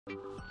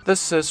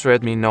This is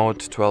Redmi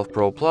Note 12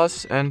 Pro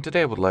Plus, and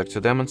today I would like to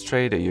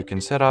demonstrate that you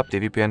can set up the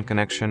VPN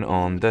connection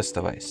on this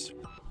device.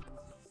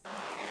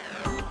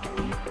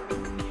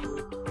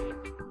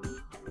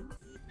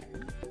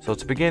 So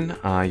to begin,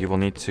 you will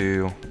need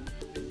to,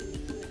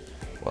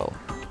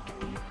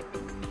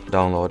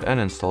 download and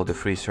install the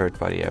free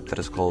third-party app that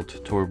is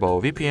called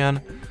Turbo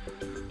VPN.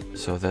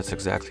 So that's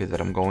exactly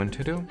that I'm going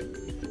to do.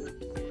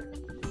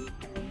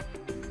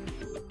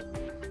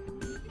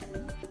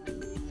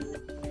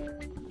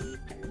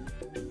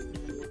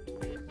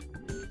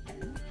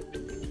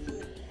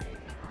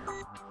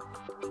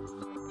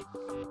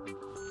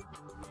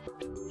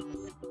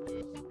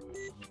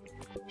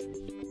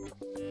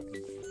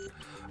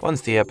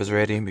 Once the app is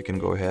ready, we can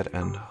go ahead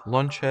and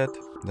launch it,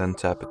 then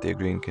tap at the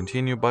green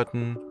continue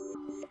button.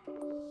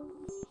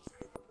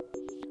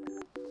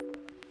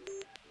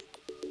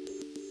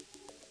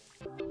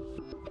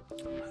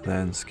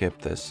 Then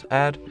skip this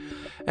ad,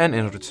 and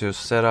in order to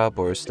set up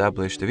or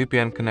establish the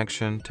VPN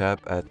connection,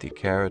 tap at the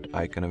caret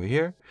icon over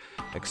here,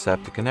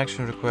 accept the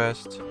connection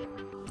request.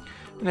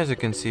 And as you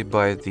can see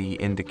by the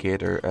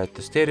indicator at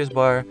the status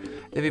bar,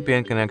 the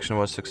VPN connection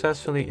was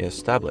successfully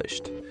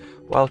established.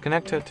 While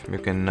connected, you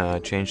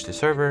can change the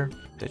server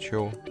that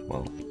you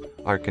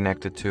are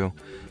connected to.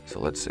 So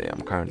let's say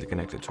I'm currently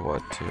connected to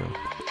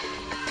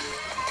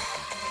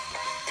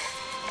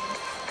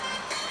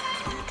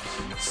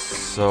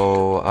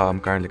So I'm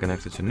currently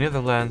connected to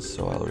Netherlands,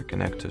 so I'll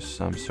reconnect to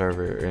some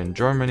server in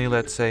Germany,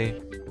 let's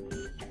say.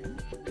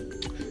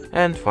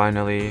 And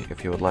finally,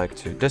 if you would like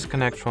to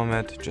disconnect from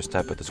it, just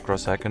tap at this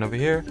cross icon over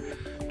here,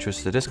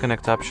 choose the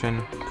disconnect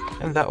option,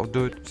 and that will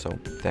do it. So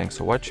thanks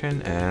for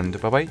watching, and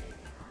bye bye.